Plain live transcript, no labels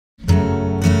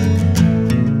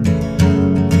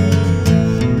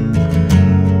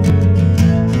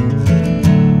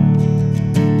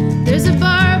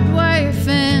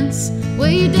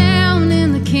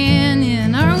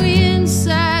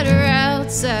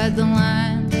inside the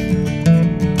line.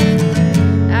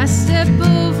 I step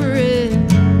over it,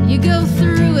 you go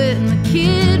through it, and the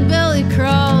kid belly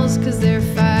crawls 'cause they're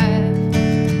 5.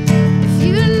 If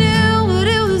you knew what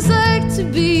it was like to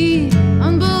be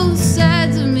on both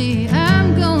sides of me,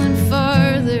 I'm going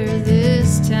farther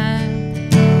this time.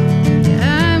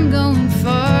 Yeah, I'm going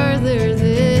farther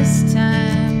this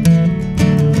time.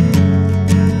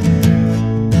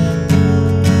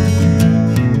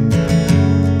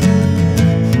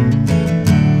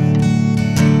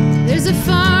 There's a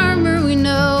farmer we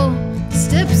know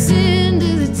steps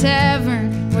into the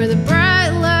tavern where the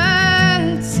bright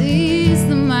light sees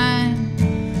the mine.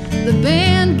 The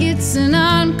band gets an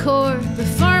encore, the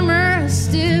farmer a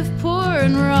stiff pour,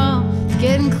 and we're all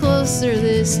getting closer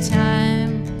this time.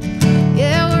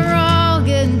 Yeah, we're all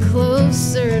getting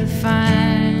closer to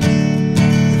find.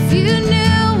 If you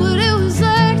knew what it was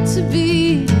like to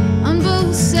be on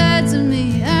both sides of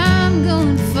me, I'm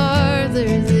going farther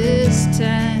this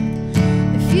time.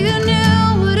 If you knew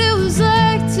what it was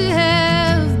like to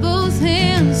have both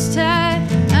hands tied,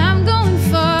 I'm going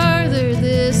farther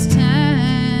this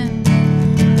time.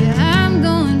 Yeah, I'm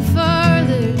going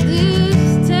farther this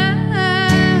time.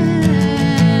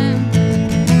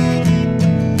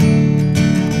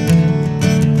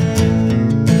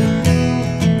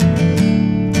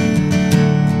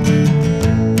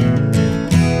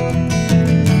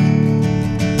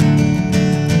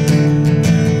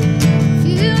 If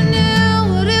you knew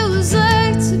what it was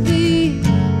like to be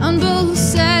on both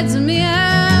sides of me,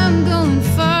 I'm going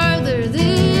farther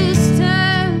this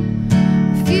time.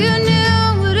 If you knew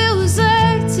what it was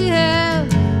like to have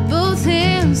both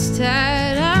hands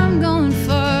tied, I'm going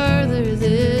farther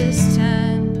this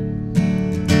time.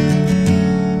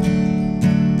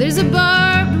 There's a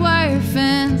barbed wire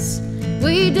fence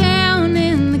way down